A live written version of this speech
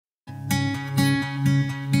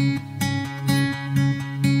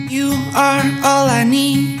are all I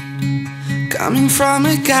need, coming from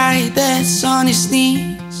a guy that's on his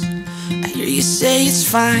knees. I hear you say it's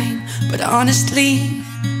fine, but honestly,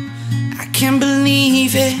 I can't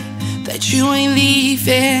believe it, that you ain't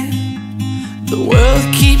leaving. The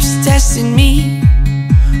world keeps testing me.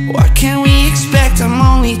 What can we expect? I'm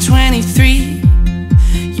only 23.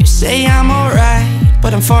 You say I'm alright,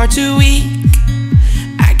 but I'm far too weak.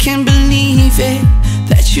 I can't believe it,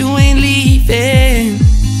 that you ain't leaving.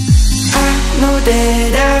 I know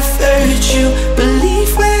that I've hurt you.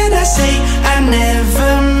 Believe when I say I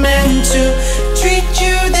never meant to treat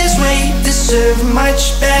you this way. Deserve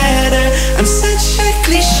much better. I'm such a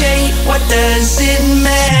cliche, what does it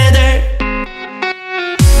matter?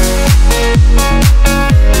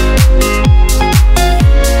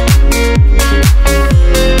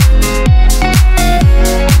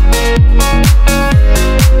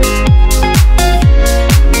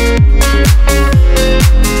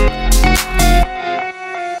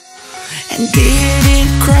 Did it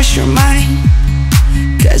cross your mind?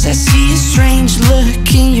 Cause I see a strange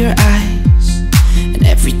look in your eyes, and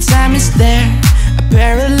every time it's there, I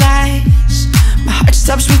paralyze. My heart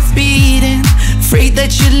stops with beating, afraid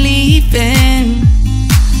that you're leaving.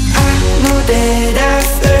 I know that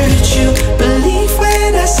I've hurt you. Believe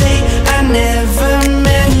when I say I never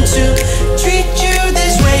meant to treat you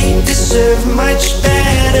this way. Deserve much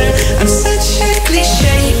better. I'm such a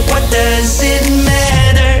cliche, what does it matter?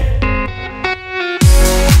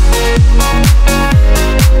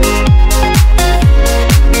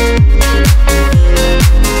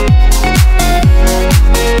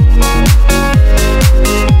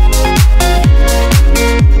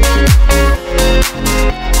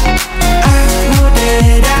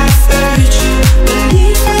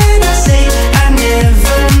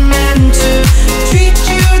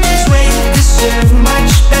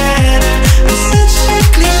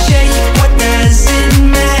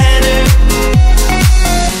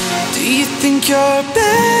 You're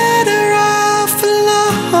better off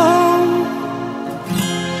alone.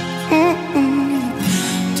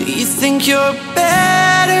 Do you think you're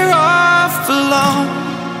better off alone?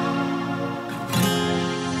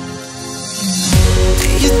 Do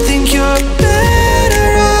you think you're better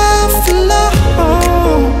off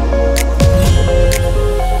alone?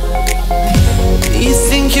 You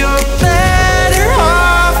think you're better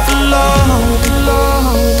off alone?